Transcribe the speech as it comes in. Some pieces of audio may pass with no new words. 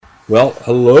Well,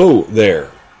 hello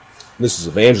there. This is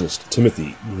Evangelist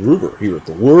Timothy Gruber here at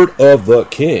the Word of the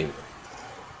King.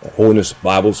 Holiness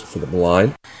Bibles for the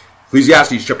Blind.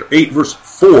 Ecclesiastes chapter 8, verse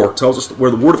 4 tells us that where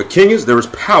the word of a king is, there is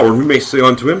power. And we may say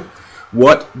unto him,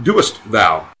 What doest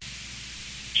thou?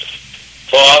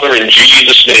 Father, in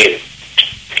Jesus' name,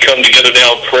 we come together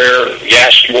now in prayer. We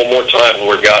ask you one more time,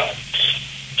 Lord God,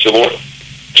 to, Lord,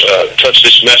 touch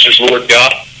this message, Lord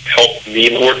God. Help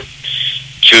me, Lord,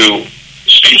 to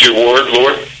speak your word,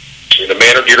 Lord, in a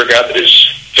manner, dear God, that is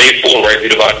faithful and rightly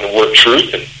dividing the word of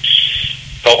truth. And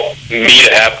help me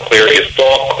to have clarity of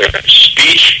thought, clarity of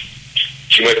speech,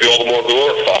 that you might be all the more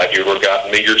glorified, dear Lord God.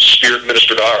 And may your Spirit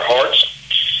minister to our hearts.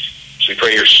 So we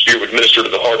pray your Spirit would minister to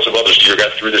the hearts of others, dear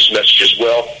God, through this message as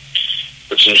well.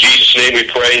 It's in Jesus' name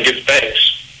we pray and give thanks.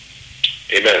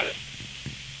 Amen.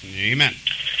 Amen.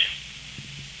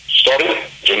 Starting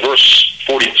in verse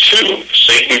 42,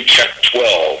 St. Luke chapter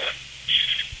 12.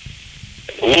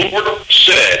 The Lord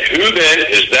said, Who then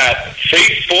is that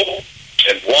faithful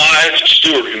and wise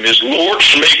steward whom his Lord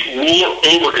shall make ruler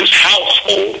over his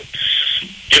household,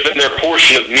 given their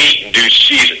portion of meat in due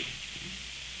season?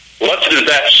 Blessed is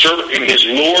that servant whom his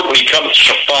Lord, when he cometh,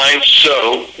 shall find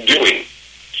so doing.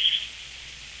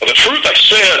 Of the truth I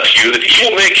say unto you, that he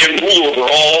will make him ruler over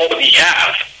all that he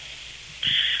hath.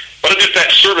 But if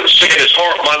that servant say in his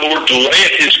heart, My Lord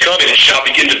delayeth his coming, and shall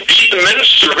begin to beat the men's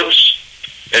servants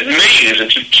and maidens,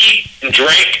 and to eat and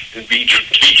drink, and be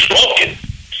drunken,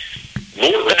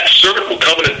 Lord, that servant will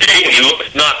come in a day when he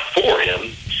looketh not for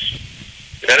him,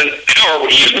 and at an hour when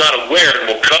he is not aware,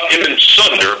 and will cut him in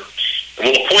sunder,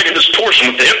 and will appoint him his portion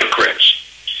with the hypocrites.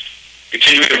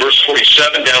 Continuing in verse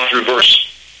 47 down through verse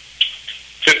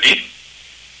 50.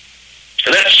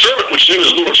 And that servant which knew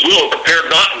his Lord's will and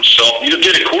prepared not himself, neither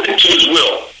did according to his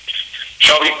will,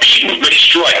 shall be beaten with many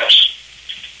stripes.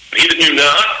 But he that knew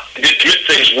not, and did commit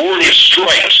things worthy of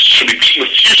stripes, shall be beaten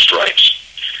with few stripes.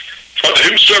 For to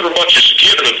whomsoever much is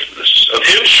given of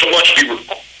him shall much be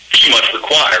much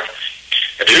required.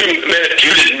 And to whom men have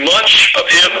committed much of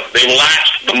him, they will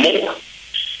ask the more.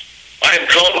 I am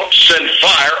come to send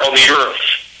fire on the earth.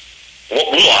 What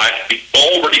will I? Be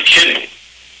already kindled.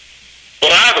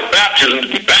 But I have a baptism to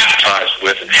be baptized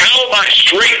with, and how am I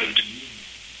straitened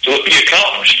till it be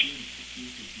accomplished?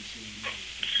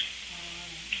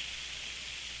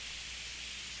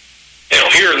 Now,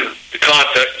 here in the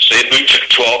context of St. Luke chapter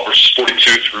 12, verses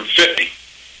 42 through 50,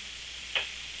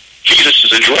 Jesus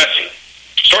is addressing,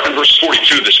 starting in verse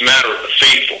 42, this matter of the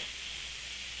faithful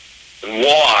and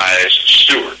wise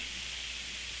steward.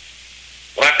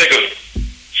 When I think of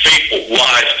faithful,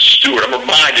 wise steward, I'm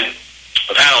reminded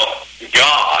of how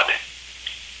God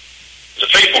is a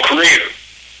faithful creator,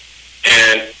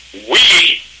 and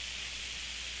we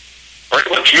are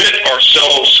able to commit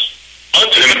ourselves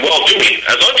unto him in well-doing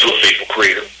as unto a faithful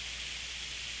creator.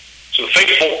 So the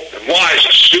faithful and wise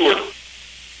steward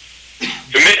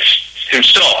commits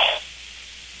himself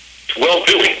to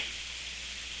well-doing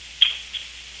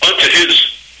unto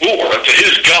his Lord, unto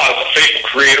his God as a faithful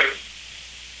creator.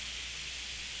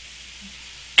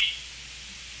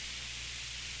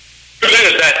 Who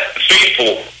then is that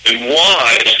faithful and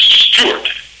wise steward?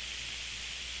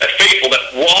 That faithful,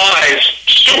 that wise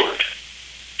steward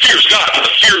fears God, for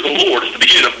the fear of the Lord is the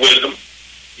beginning of wisdom.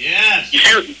 Yes. He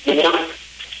fears the Lord,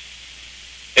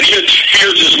 and he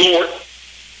fears his Lord,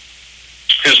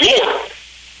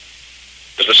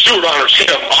 as the steward honors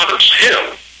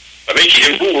him by making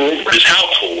him ruler over his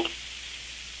household,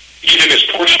 giving him his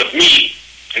portion of meat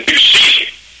in due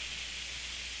season.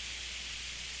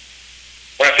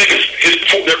 When I think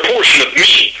of their portion of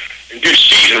meat in due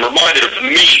season, I'm reminded of the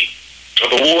meat of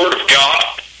the Word of God,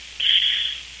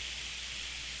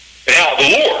 and how the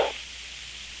Lord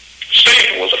is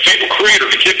faithful, as a faithful creator,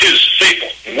 to give his faithful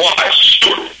and wise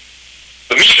steward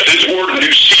the meat of his word in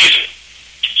due season.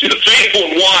 See, the faithful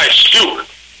and wise steward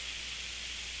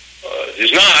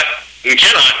is not and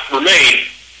cannot remain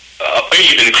a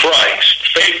babe in Christ.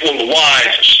 The faithful and the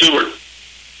wise steward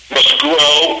must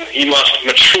grow, he must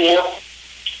mature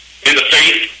in the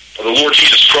faith of the Lord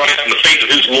Jesus Christ and the faith of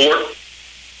his Lord.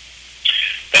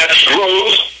 As he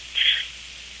grows,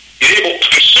 he's able to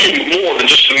consume more than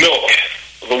just the milk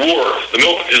of the Word, the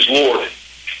milk of his Lord.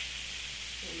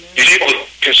 He's able to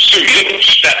consume, he's able to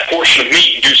eat that portion of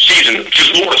meat in due season, because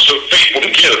his Lord is so faithful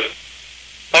to give.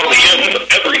 Not only him,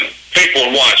 but every faithful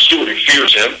and wise steward who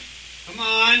fears him. Come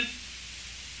on.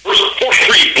 Verse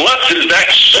 43, Blessed is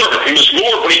that servant whom his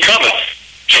Lord, when he cometh,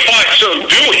 shall find so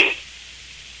doing.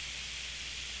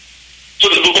 So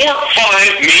does the Lord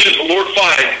find me, does the Lord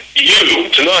find you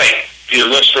tonight, dear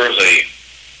listener, as a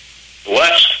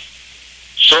blessed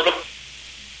servant?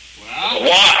 Wow. A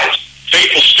wise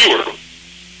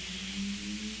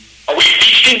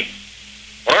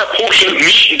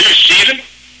meat in due season.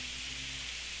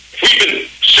 If we've been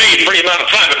saved for any amount of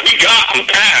time, if we gotten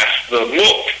past the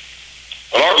milk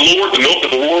of our Lord, the milk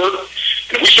of the Word,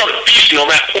 and if we started feasting on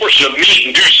that portion of meat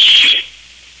in due season,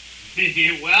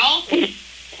 Well,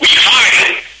 we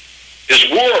hide His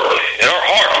Word in our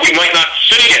heart, we might not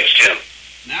sin against Him.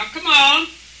 now come on.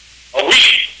 Are we,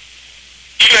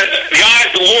 even as the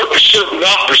eyes of the Lord preserve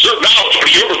knowledge, but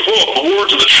He overthrow the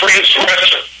words of the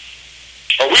transgressor?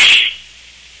 Are we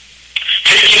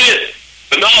taking in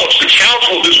the knowledge, the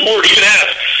counsel of His Word, even as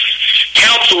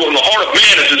counsel in the heart of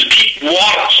man is as deep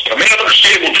waters? A man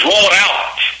understanding will draw it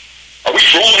out. Are we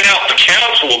drawing out the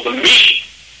counsel of the meat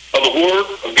of the Word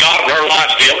of God in our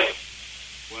lives daily?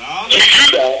 Well, If we do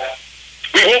that,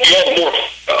 we will be all the more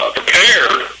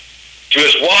prepared to,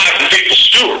 as wise and faithful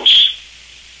stewards,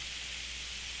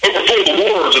 overthrow the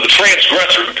words of the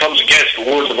transgressor who comes against the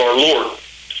words of our Lord.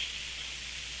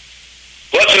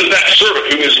 Blessed is that servant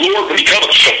whom his Lord, when he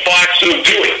cometh, shall find so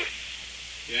doing.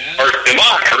 yes. Or am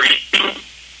I? Are you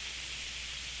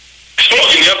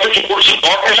exposing the unfruitful works of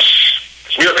darkness,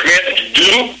 as we are commanded to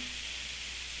do?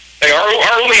 Hey,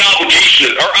 our only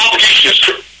obligation, as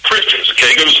Christians,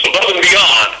 okay, goes above and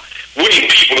beyond winning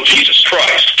people to Jesus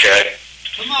Christ, okay?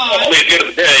 Come on. Only at the end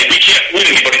of the day, we can't win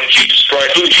anybody to Jesus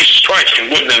Christ. Only Jesus Christ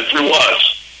can win them through us.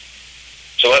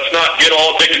 So let's not get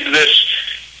all addicted to this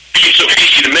being so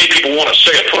easy to make people want to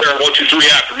say a prayer 1, 2, 3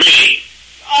 after me.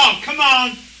 Oh, come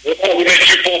on. Oh, we make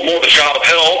you full more the child of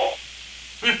hell.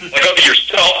 Like unto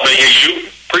yourself, many of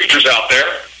you preachers out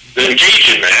there that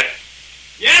engage in that.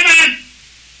 Yeah, man.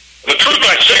 The truth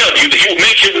I say unto you, that He will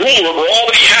make Him ruler over all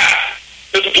that He hath.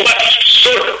 His blessed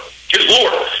servant, His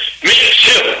Lord, makes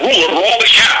Him ruler over all that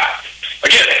He hath.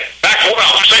 Again, back to what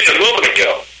I was saying a moment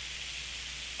ago.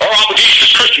 Our obligation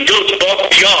as Christians goes above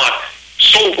and beyond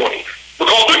soul winning. We're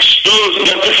called to expose the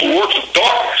unfruitful works of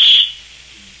darkness.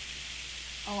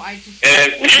 Oh, I just...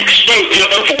 And when you expose the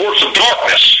unfruitful works of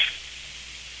darkness,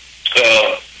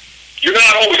 you're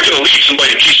not always going to lead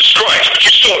somebody to Jesus Christ, but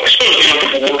you still expose the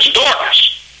unfruitful works of darkness.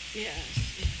 Yes.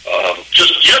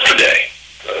 Just yesterday,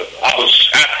 I was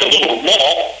at the local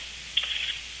mall,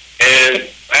 and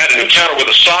I had an encounter with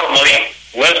a sodomite,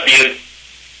 lesbian,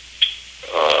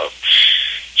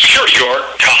 security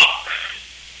guard cop.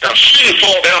 Now, she didn't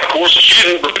fall down, of course, and she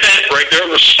didn't repent right there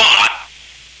on the spot.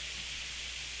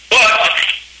 But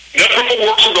the unfruitful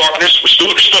works of darkness were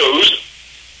still exposed.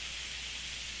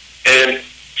 And the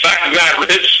fact of the matter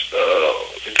is,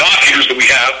 the God-haters that we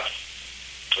have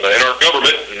in our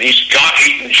government, and these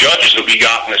God-hating judges that we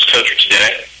got in this country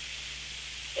today,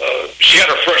 she had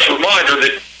a fresh reminder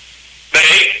that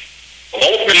they,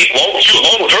 along with me, along with you,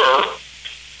 along with her,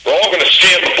 we're all going to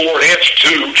stand before and answer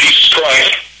to Jesus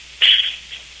Christ.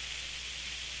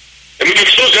 And when you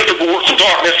expose the unfruitful works of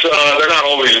darkness, they're not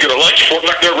always going to like you for it. In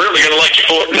fact, they're rarely going to like you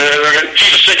for it.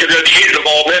 Jesus said you're going to be hated of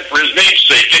all men for His name's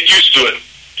sake. Get used to it.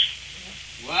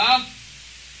 Well,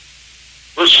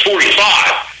 Verse 45.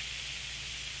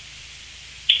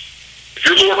 If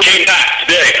your Lord came back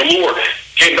today, if the Lord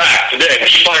came back today, and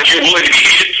He finds you willing to be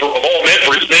hated of all men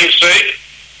for His name's sake,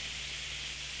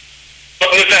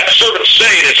 but if that servant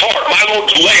say in his heart, my Lord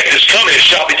Delayeth is coming, and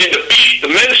shall begin to beat the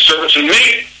men servants and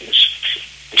maidens,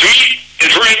 to eat and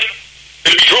drink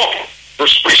and be drunk.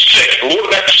 Verse 46, the Lord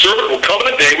of that servant will come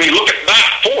in a day when He looketh not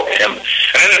for him,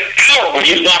 and in an hour when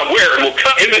He is not aware, and will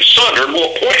cut him in sunder, and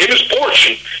will appoint him his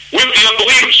portion with the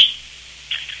unbelievers.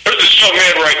 There's this young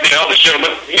man right now, this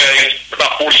gentleman, he's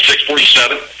about 46,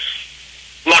 47.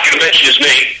 I'm not going to mention his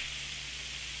name.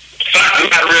 The fact of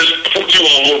the matter is, before too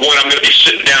long, Lord willing, I'm going to be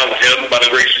sitting down with him by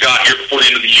the grace of God here before the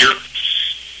end of the year.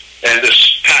 And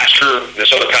this pastor,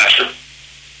 this other pastor,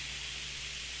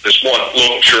 this one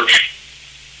local church,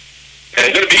 and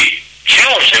I'm going to be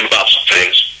challenging him about some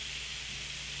things.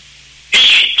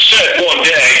 He said one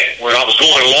day, when I was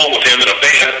going along with him in a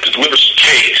van to deliver some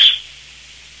cakes,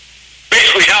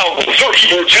 basically how the third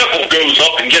Hebrew temple goes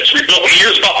up and gets rebuilt. When he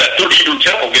hears about that third Hebrew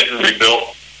temple getting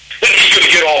rebuilt, then he's going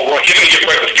to get all right. He's going to get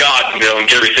right with God, and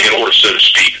get everything in order, so to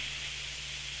speak.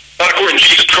 Not according to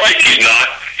Jesus Christ, he's not.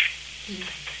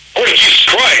 According to Jesus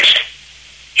Christ,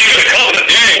 He's going to come in a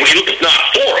day when He looketh not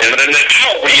for him, and in an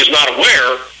hour when He is not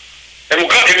aware, and will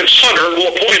cut him in sunder, and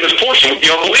will appoint him his portion with the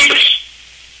unbelievers.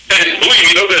 And believe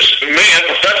me, this man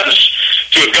professes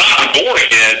to have gotten born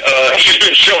again. He's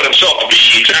been showing himself to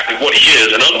be exactly what he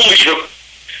is, an unbeliever.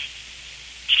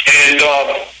 And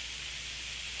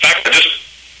in fact, I just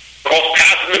crossed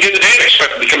paths with him again today and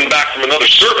expected to be coming back from another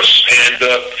service. And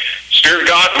Spirit of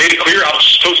God made it clear I was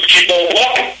supposed to keep on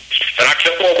walking. And I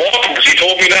kept on walking because He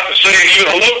told me not to say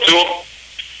even hello to him.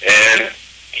 And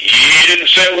He didn't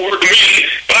say a word to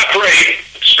me, but I prayed.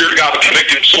 The Spirit Spirit of God would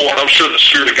convict him and so on. I'm sure the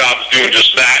Spirit of God was doing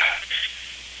just that.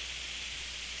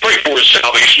 Pray for his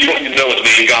salvation. You don't even know his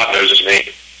name. God knows his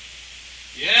name.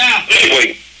 Yeah.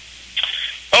 Anyway.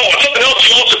 Oh, and something else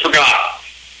you also forgot.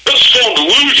 There's a strong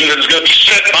delusion that is going to be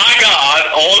set by God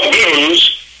on those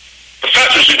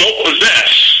professors who don't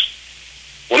possess.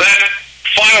 When that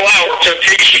final hour of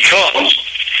temptation comes,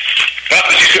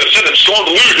 he's going to send a strong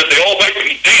delusion that they all might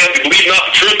be damned who believe not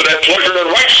the truth but have pleasure in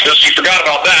unrighteousness. He forgot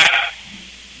about that.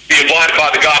 Being blinded by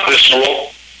the God of this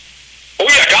world. Oh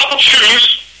yeah, God will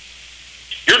choose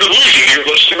your delusion, dear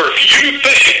listener. If you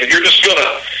think that you're just going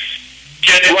to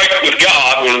get right with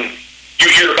God when you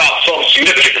hear about some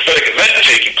significant prophetic event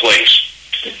taking place,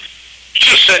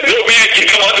 Jesus said, no man can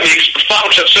come unto me except the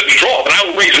Father shall set me draw, but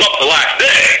I will raise him up the last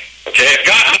day. Okay, if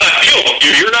God's not dealing with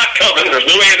you, you're not coming.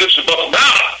 There's no way this above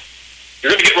about it.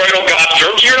 You're going to get right on God's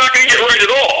terms. You're not going to get right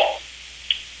at all.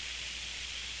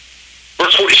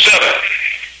 Verse 47.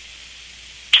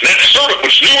 That servant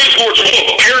which knew his Lord's will,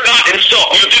 but cared not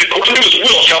himself, who did according to his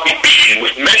will, shall be beaten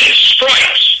with many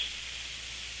stripes.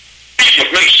 Beaten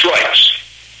with many stripes.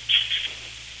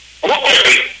 Real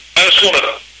quickly, I just want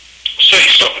to say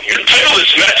something here. The title of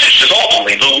this message is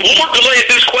ultimately, the Lord delayeth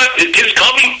his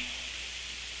coming.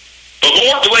 The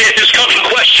Lord delayeth his coming,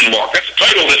 question mark. That's the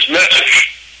title of this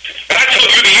message. And I tell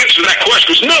you the answer to that question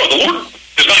is no, the Lord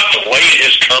does not delay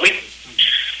his coming.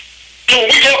 You know,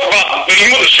 when we talk about,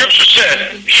 you know, the scripture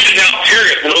said, he that now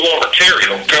tarrieth will no longer tarry.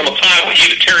 There will come a time when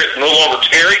he that tarrieth will no longer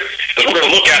tarry, as we're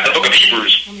going to look at in the book of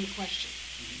Hebrews.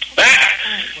 That,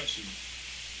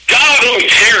 God only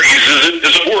tarries,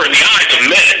 as it were, in the eyes of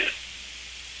men.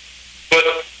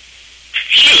 But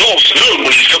he has always known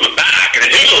when he's coming back, and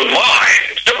in his own mind,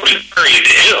 it's never been tarrying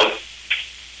to him.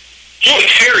 He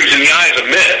only tarries in the eyes of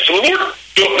men. So the Lord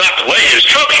doth not delay his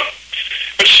coming.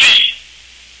 But see,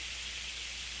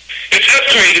 it's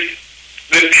estimated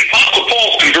that the Apostle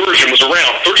Paul's conversion was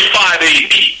around 35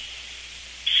 AD.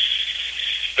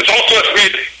 It's also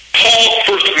estimated that Paul's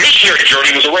first missionary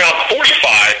journey was around 45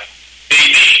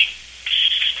 AD.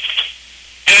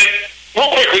 And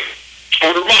real quickly, I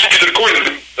would remind you that according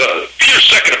to Peter's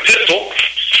second epistle,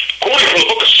 according to the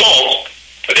book of Psalms,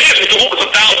 the days with the Lord is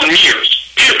 1,000 years.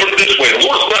 Peter put it this way, the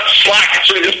Lord is not slack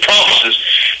concerning his promises,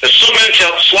 as some men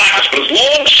count slackness, but is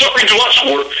long suffering to us,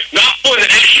 Lord, not willing that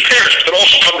any should perish, but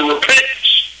also come to repentance.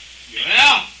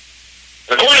 Yeah.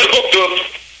 According to the book of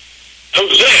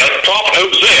Hosea, the prophet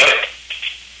Hosea,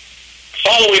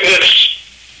 following this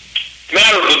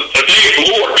matter of the day of the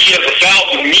Lord being as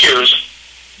 1,000 years,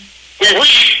 we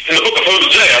read in the book of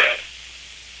Hosea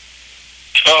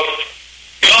of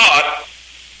God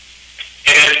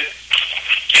and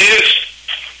his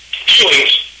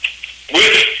dealings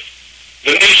with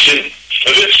the nation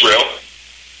of Israel.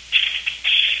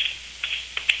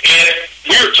 And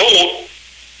we are told,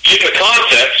 in the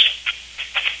context,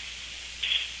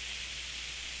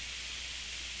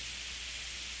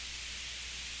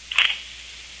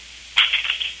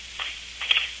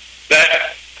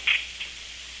 that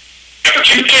after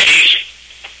 2 days,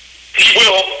 he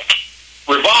will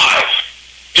revive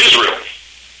Israel.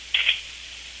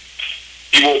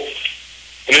 He will,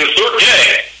 and in the 3rd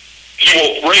day, he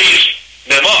will raise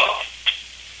them up.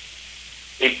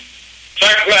 In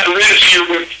fact, the matter is here,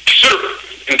 we consider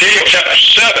in Daniel chapter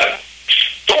 7,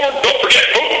 don't forget,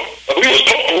 I believe it was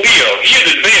Pope Leo, he had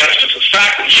advanced, it's the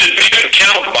fact that he had advanced the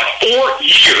calendar by 4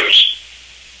 years.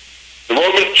 The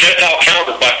Roman Gentile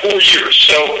calendar by 4 years.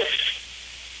 So,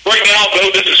 right now,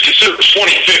 though this is considered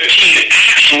 2015,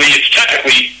 actually it's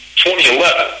technically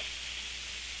 2011.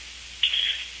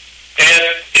 And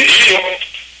in Daniel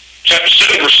chapter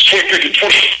 7, verses 23 to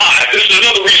 25, this is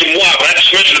another reason why, when I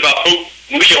just mentioned about Pope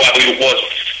Leo, I believe it was,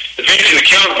 advancing the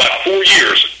calendar by 4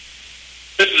 years,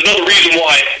 this is another reason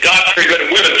why God's very men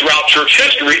and women throughout church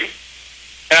history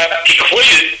have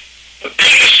equated the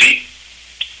papacy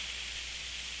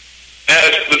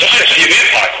as the dynasty of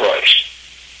Antichrist.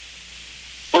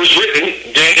 Where it's written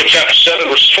in Daniel chapter 7,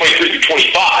 verses 23 to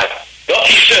 25, thus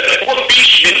he said, the fourth beast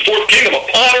shall be the fourth kingdom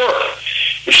upon earth,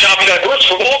 which shall be diverse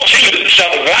from all kingdoms, and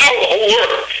shall devour the whole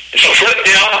earth, and shall tread it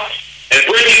down, and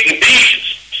bring it in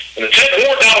pieces. And the 10th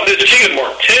horn out of this kingdom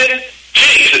are 10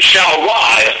 kings that shall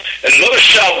rise, and another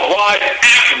shall rise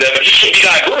after them, and he shall be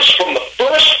diverse from the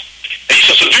first, and he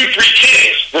shall subdue 3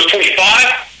 kings. Verse 25,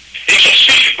 he shall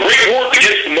speak great words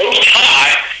against the Most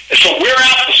High, and shall wear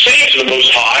out the saints of the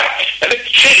Most High, and it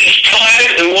change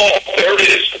time and law. There it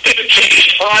is. It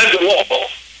change time and law.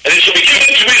 And it shall be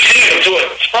given to his kingdom until a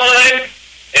time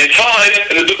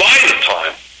and the dividing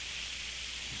time.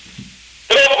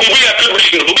 But ultimately, we have good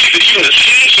reason to believe that even the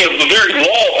changing of the very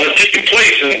laws that have taken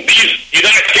place in these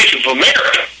United States of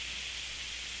America,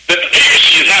 that the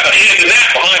papacy has had a hand in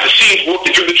that behind the scenes,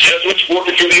 working through the Jesuits,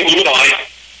 working through the Illuminati.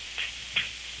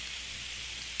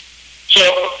 So,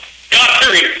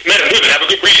 God-fearing men and women have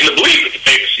a good reason to believe that the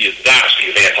papacy is the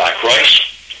dynasty of Antichrist.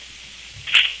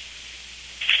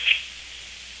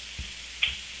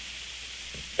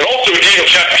 And also in Daniel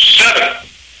chapter 7,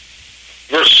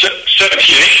 verse 17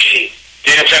 and 18,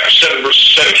 Daniel chapter 7,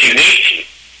 verses 17 and 18,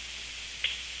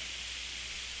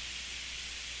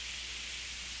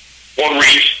 one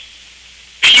reads,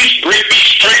 "Peace, great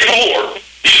peace, praise the Lord.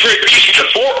 These great peace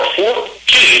are four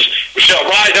kings which shall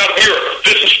rise out of the earth."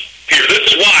 This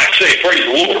is why I say, praise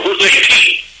the Lord. Verse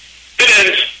 18. It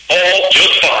ends all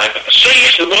just fine. The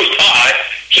saints of the Most High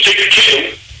shall take the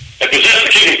kingdom and possess the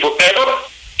kingdom forever,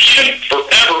 even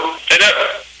forever and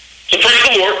ever. So praise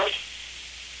the Lord.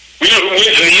 We know who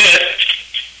wins in the end.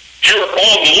 If you're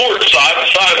on the Lord's side, the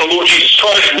side of the Lord Jesus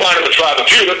Christ, the line of the tribe of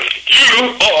Judah,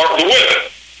 you are the winner.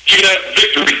 Even that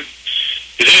victory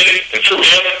is in and through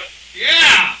him.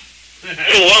 Yeah.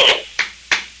 Him alone.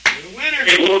 You're the winner.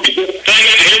 And Lord, we give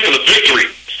thanks to him for the victory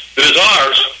that is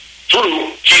ours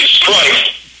through Jesus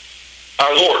Christ,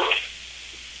 our Lord.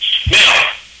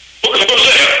 Now, look at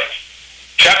Hosea,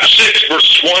 chapter 6,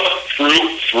 verses 1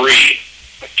 through 3.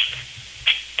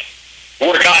 The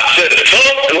Word of God said,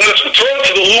 "Come and let us return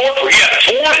to the Lord, for he hath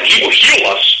torn and he will heal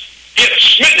us. He hath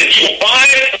smitten and he will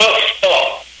bind us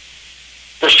up."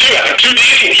 Verse 2, "After 2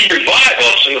 days will he revive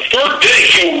us, and the third day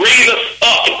he will raise us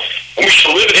up, and we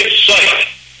shall live in his sight."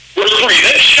 Verse 3,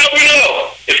 "Then shall we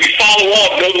know, if we follow on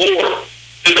to know the Lord.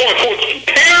 His going forth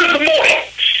prepares the morning,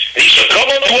 and he shall come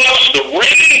unto us the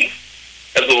rain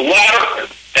as the latter,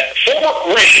 that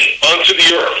former rain unto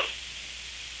the earth."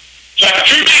 So after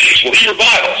 2 days will he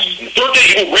revive us, and the third day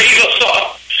he will raise us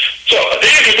up. So a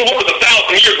day with the Lord is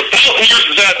 1,000 years. 1,000 years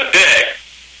is as a day.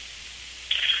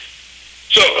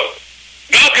 So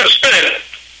God's going to spend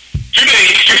 2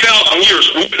 days, 2,000 years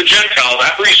with the Gentiles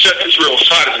after he set Israel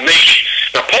aside as a nation.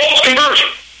 Now, Paul's conversion,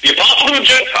 the apostle to the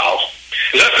Gentiles,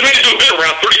 is estimated to have been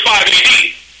around 35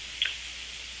 AD.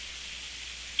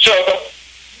 So,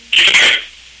 2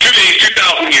 days,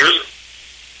 2,000 years,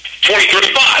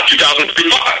 2035,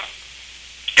 2035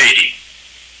 AD.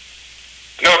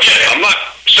 Now, again, I'm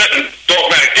not setting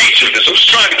dogmatic dates in this. I'm just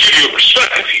trying to give you a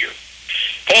perspective here.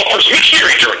 Paul's first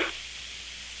missionary journey,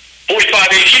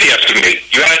 45 AD, they estimate.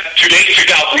 You had 2 days,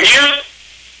 2,000 years,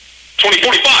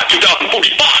 2045,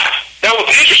 2045. Now,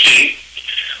 what's interesting,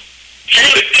 if you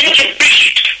go to Ancient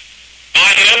Beast,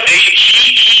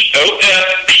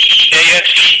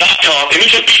 IMAGEOFBEAST.com,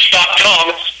 imageofbeast.com,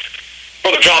 it's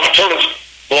Brother John McTurnan's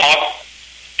blog,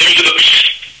 Image of the Beast.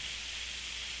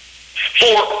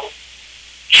 For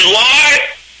July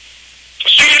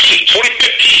 16,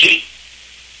 2015,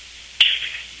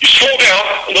 you scroll down,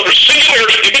 another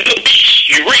singularity, Image of the Beast,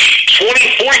 you read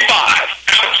 2045,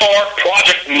 Avatar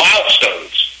Project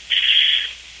Milestones.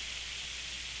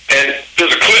 And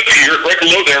there's a clip here, right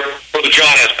below there, Brother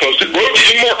John has posted. Road to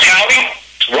Immortality,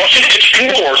 Russian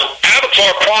Entrepreneurs,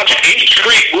 Avatar Project aims to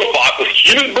create robot with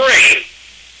human brain.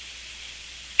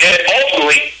 And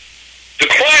ultimately, the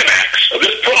climax of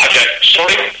this project,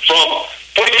 starting from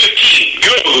 2015,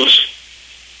 goes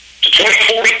to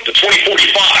 2040 to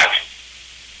 2045.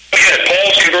 Again,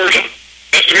 Paul's conversion,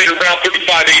 estimated around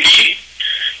 35 AD.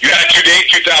 You had 2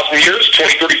 days, 2,000 years,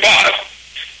 2035.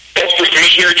 Paul's first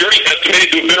missionary journey,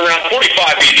 estimated to have been around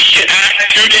 45 AD. You had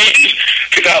 2 days,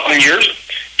 2,000 years,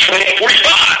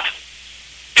 2045.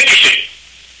 Interesting.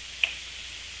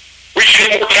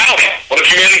 Reaching immortality, one of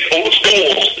humanity's oldest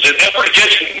goals, is an effort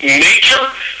against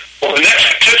nature or the next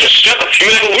potential step of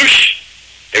human evolution.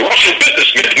 A Russian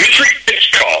businessman, Dmitry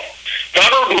Pitskov,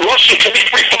 founder of the Russian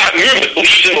 2045 movement,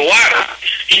 believes in the latter.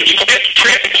 He was planned to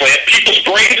transplant people's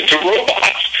brains into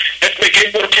robots and to make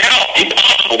immortality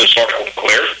impossible, this article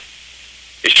declares.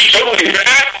 Is he totally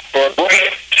mad or a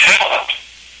great talent?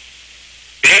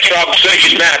 The answer I would say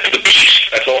he's mad for the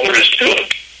beast. That's all there is to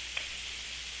it.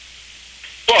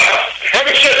 But,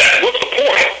 having said that, what's the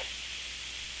point?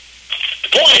 The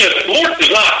point is that the Lord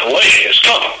is not delaying his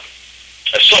coming,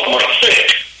 as some might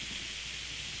think.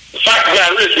 The fact of the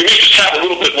matter is, we may just have a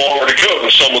little bit longer to go than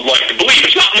some would like to believe.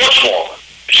 It's not much longer.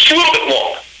 It's just a little bit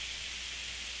longer.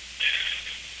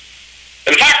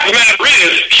 And the fact of the matter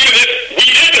is, even if we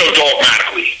did know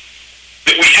dogmatically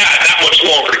that we had that much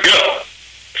longer to go,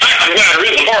 the fact of the matter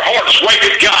is, if our heart's right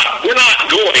with God, we're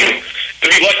not going to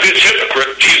be like this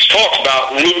hypocrite Jesus talks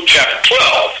about in Luke chapter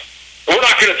 12. And we're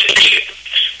not going to take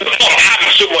the thought of having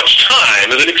so much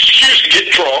time as an excuse to get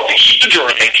drunk, to eat, to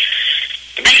drink,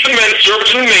 to be the men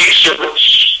servants and the maid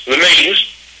servants, the maidens.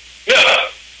 No.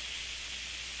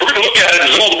 We're going to look at it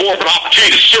as all the more of an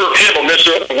opportunity to serve him on this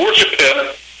earth and worship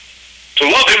him So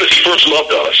love him as he first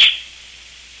loved us.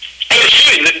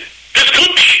 Understanding that this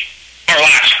could be our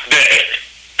last day.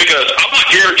 Because I'm not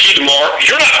guaranteed tomorrow.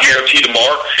 You're not guaranteed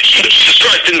tomorrow. Jesus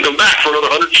Christ didn't come back for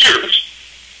another 100 years.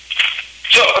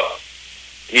 So,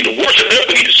 we need to worship him.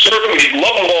 We need to serve him. We need to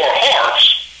love him with all our hearts.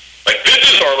 Like this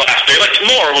is our last day. Like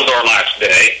tomorrow was our last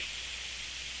day.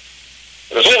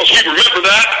 And as long as we remember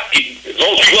that, as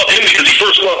long as we love him because he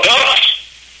first loved us,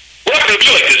 we're not going to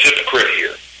be like this hypocrite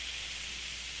here.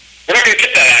 We're not going to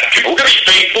get that attitude. We're going to be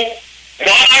faithful,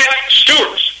 wise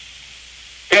stewards.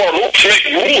 Whom our Lord to make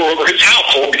ruler over his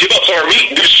household, to give us our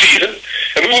meat in due season,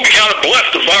 and we will be counted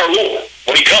blessed of our Lord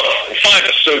when he comes and finds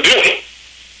us so doing.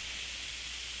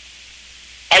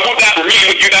 I want that for me.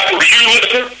 Would you that for you,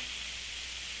 listener?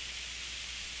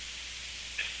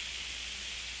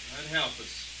 God help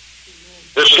us.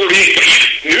 Verse 48, but he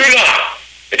knew not,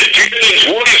 and did do things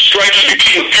worthy of stripes, and be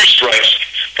beaten with few stripes.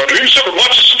 For to whomsoever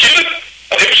much is given,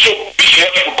 of him shall be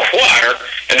much required,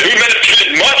 and to whom men have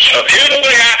committed much, of him will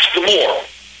they ask the more.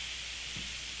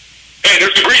 Hey,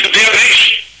 there's degrees of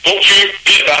damnation. Don't you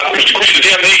forget about it. There's degrees of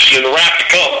damnation in the wrath to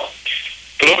come.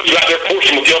 For those who have their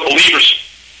portion with the unbelievers.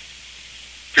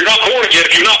 If you're not born again,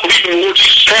 if you're not believing in the Lord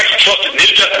Jesus Christ and trusting in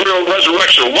his death, burial, and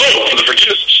resurrection alone for the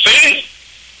forgiveness of sins,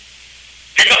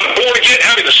 if you've not been born again,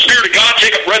 having the Spirit of God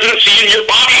take up residency in your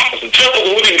body as the temple of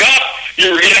the living God,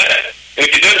 you're dead. And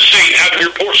if you then Satan having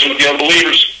your portion with the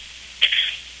unbelievers.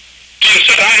 Jesus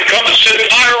said, I have come to send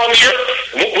fire on the earth,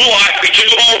 and what will I be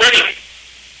kindled already?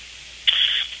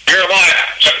 Jeremiah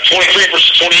chapter 23,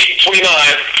 verses 28 and 29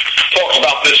 talks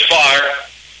about this fire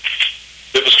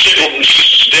that was kindled in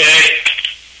Jesus' day.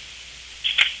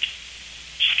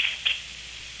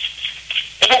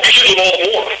 And we'll be kindled all the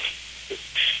more.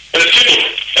 And it's kindled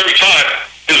every time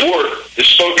his word is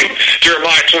spoken.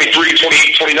 Jeremiah 23,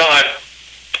 28, 29.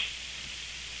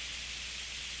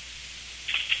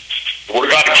 The word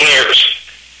of God declares,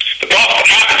 the prophet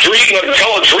hath a dream, let him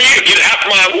tell a dream, and get half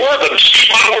my word, let him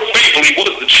speak my word faithfully. What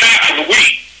is the chaff of the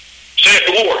wheat? Saith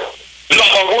the Lord. Is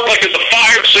not my word like as a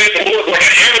fire, saith the Lord, like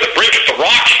a hammer that breaketh the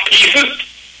rock in pieces?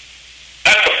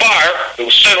 That's the fire that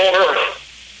was sent on earth.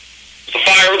 It's the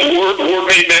fire of the word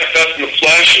made manifest in the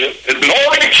flesh. It has been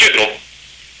already kindled.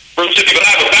 Verse 50, but I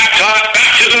have a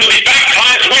baptism to be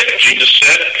baptized with, Jesus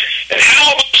said, and how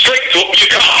much strength will it be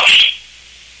accomplished?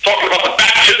 Talking about the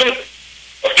baptism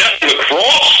of death on the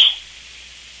cross.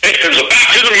 Hey, there's a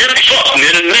baptism here to be trusting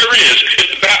in, and there is.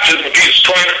 It's the baptism of Jesus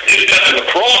Christ, his death on the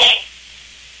cross.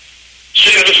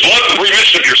 Sin of his blood, the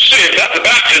remission of your sins. That's the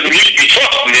baptism you should be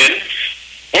trusting in.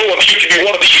 Well, if you can be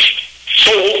one of these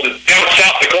souls that down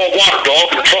south they call water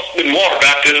dogs, that are trusting in water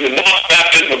baptism and not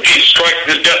baptism of Jesus Christ,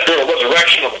 his death, burial,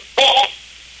 resurrection of the cross.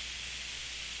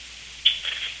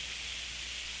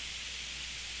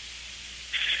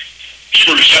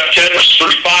 Hebrews chapter 10, verse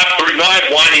 35, 39,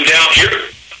 winding down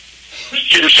here.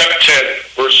 Hebrews chapter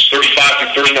 10, verse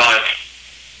 35 through 39.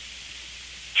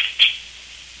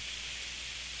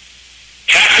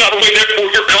 Cast not away therefore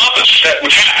your confidence, that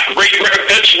which hath great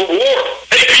recompense and reward.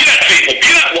 Hey, be that faithful, be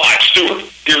that wise steward,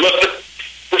 dear listener.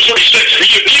 Verse 36, for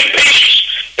you be in patience,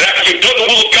 that after you've done the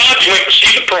will of God, you may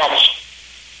receive the promise.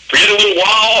 For yet a little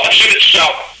while, and he that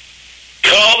shall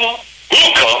come,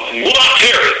 will come, and will not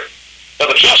tarry.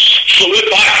 Now the just shall live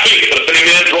by faith, but if any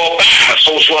man draw back, my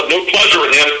soul shall have no pleasure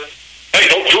in him. Hey,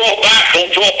 don't draw back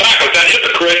like that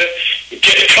hypocrite.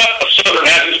 Get cut asunder and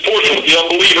have his portion with the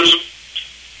unbelievers.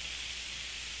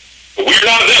 But we are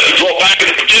not of them who draw back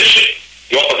into perdition.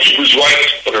 The author of Hebrews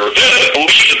writes, but are of them that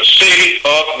believe in the saving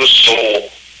of the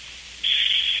soul.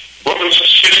 Romans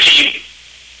 15,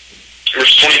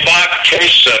 verse 25 to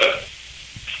 27.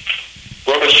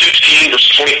 Romans 15, verse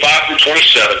 25 through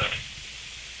 27.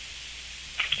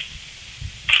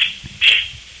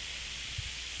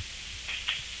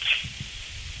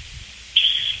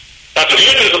 Now to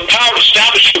him is the power to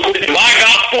establish according to my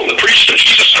gospel and the preaching of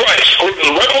Jesus Christ, according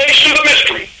to the revelation of the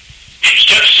mystery, which was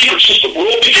kept secret since the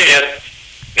world began,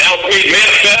 now it's made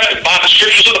manifest by the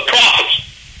scriptures of the prophets,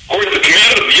 according to the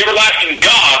commandment of the everlasting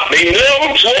God, made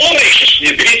known to all nations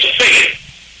the obedience of faith.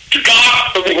 To God,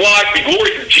 from the life, be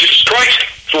glory through Jesus Christ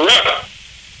forever.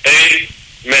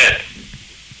 Amen.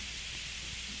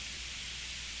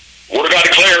 The Word of God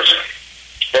declares,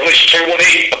 Revelation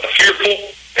 21:8, but the fearful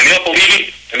and the unbelieving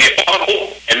and the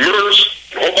abominable and murderers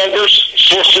and whoremongers and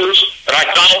sorcerers and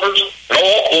idolaters and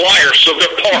all liars shall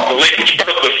their part in the lake which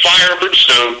burneth with fire and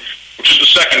brimstone, which is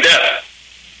the second death.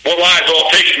 What lies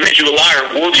all takes to make you a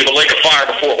liar worthy of a lake of fire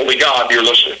before holy God, dear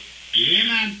listener.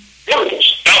 Amen.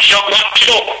 Murderers, thou shalt not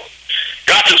kill.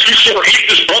 God says, whosoever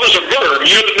hates his brothers are murder, and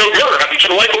you that no murder, hath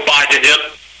eternal life abides in him.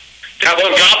 To have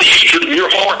ungodly hatred in your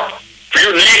heart for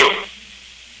your neighbor.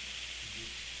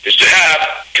 is to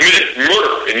have committed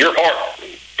murder in your heart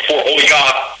before a holy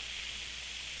God.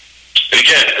 And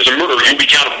again, as a murderer, you'll be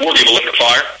counted worthy of the lake of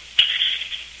fire.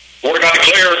 The Word of God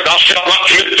declares, thou shalt not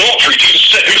commit adultery. Jesus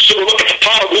said, whosoever looketh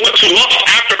upon a woman to lust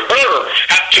after her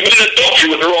hath committed adultery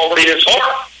with her already in his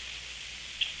heart.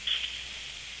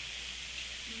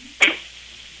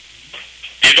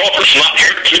 The adulterer shall not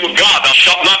inherit the kingdom of God. Thou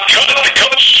shalt not covet. The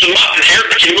covetous shall not inherit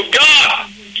the kingdom of God.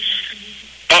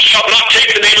 Thou shalt not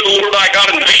take the name of the Lord thy God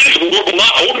in vain, for the Lord will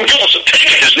not hold him guiltless of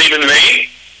taking his name in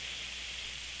vain.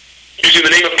 Using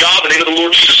the name of God, the name of the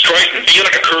Lord Jesus Christ, and being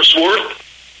like a curse word,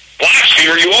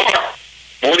 blasphemer you are,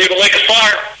 worthy of the lake of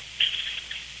fire.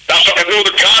 Thou shalt have no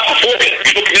other God before me. If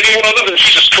you look at anyone other than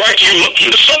Jesus Christ, you look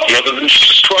into something other than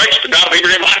Jesus Christ, the God of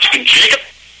Abraham, Isaac, and Jacob.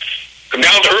 Come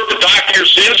down to earth to die for your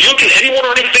sins. You look at anyone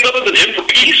or anything other than him for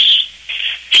peace.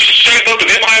 Jesus said unto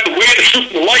them, I am the way, the truth,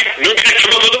 and the life. No man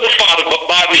cometh unto the Father but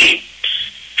by me.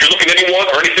 If you're looking at anyone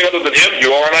or anything other than him,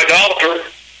 you are an idolater.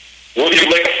 Worthy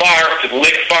of the lake of fire, to the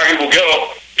lake of fire he will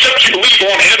go. Except you believe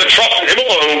on him and trust in him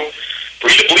alone. For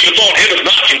he that believeth on him is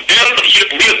not condemned, but he that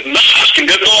believeth not is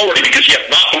condemned already, because he hath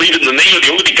not believed in the name of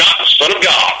the only begotten Son of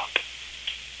God.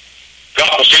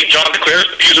 Gospel St. John declares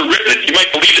that these are written that you might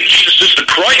believe that Jesus is the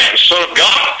Christ, the Son of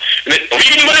God, and that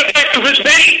believing you might have life through his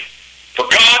name. For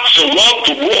God so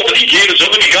loved the world that he gave his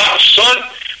only begotten Son,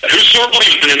 that whosoever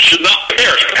believes in him should not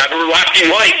perish, but have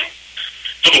everlasting life.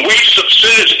 For the wages of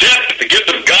sin is death, but the gift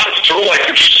of God is eternal life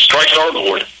through Jesus Christ our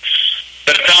Lord.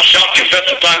 That if thou shalt confess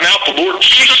with thy mouth the Lord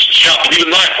Jesus, and shalt believe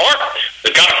in thy heart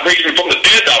that God hath raised him from the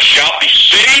dead, thou shalt be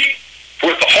saved.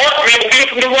 For with the heart man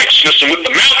believeth unto righteousness, and with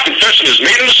the mouth confession is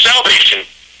made unto salvation.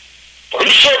 For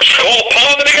whosoever shall call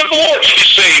upon the name of the Lord shall be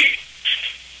saved.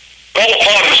 Call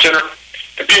upon him, sinner,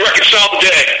 and be reconciled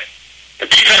today, and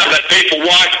be found that faithful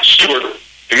wife and steward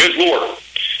whom is Lord.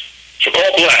 So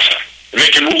call blessed, and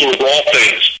make him ruler over all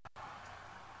things.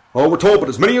 Oh, we're told, but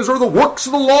as many as are the works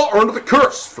of the law are under the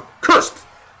curse. For cursed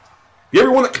be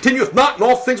everyone that continueth not in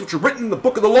all things which are written in the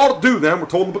book of the law to do them. We're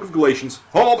told in the book of Galatians.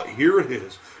 Oh, but here it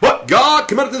is. But God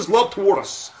commendeth his love toward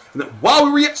us, and that while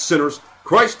we were yet sinners,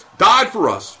 Christ died for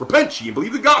us. Repent ye and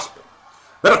believe the gospel.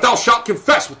 That if thou shalt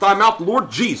confess with thy mouth the Lord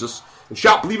Jesus, and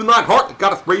shalt believe in thine heart that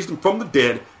God hath raised him from the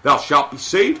dead, thou shalt be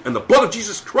saved. And the blood of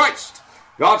Jesus Christ,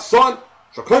 God's Son,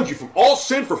 shall cleanse you from all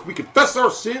sin. For if we confess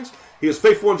our sins, he is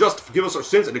faithful and just to forgive us our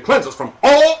sins and to cleanse us from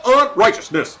all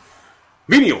unrighteousness.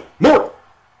 Venial, mortal,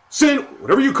 sin,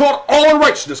 whatever you call it, all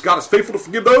unrighteousness. God is faithful to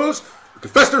forgive those who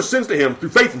confess their sins to him through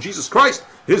faith in Jesus Christ,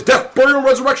 his death, burial, and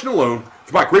resurrection alone.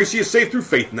 For by grace ye is saved through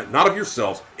faith, and that not of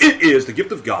yourselves. It is the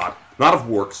gift of God, not of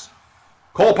works.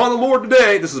 Call upon the Lord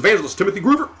today. This is Evangelist Timothy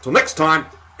Groover. Till next time,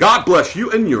 God bless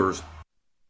you and yours.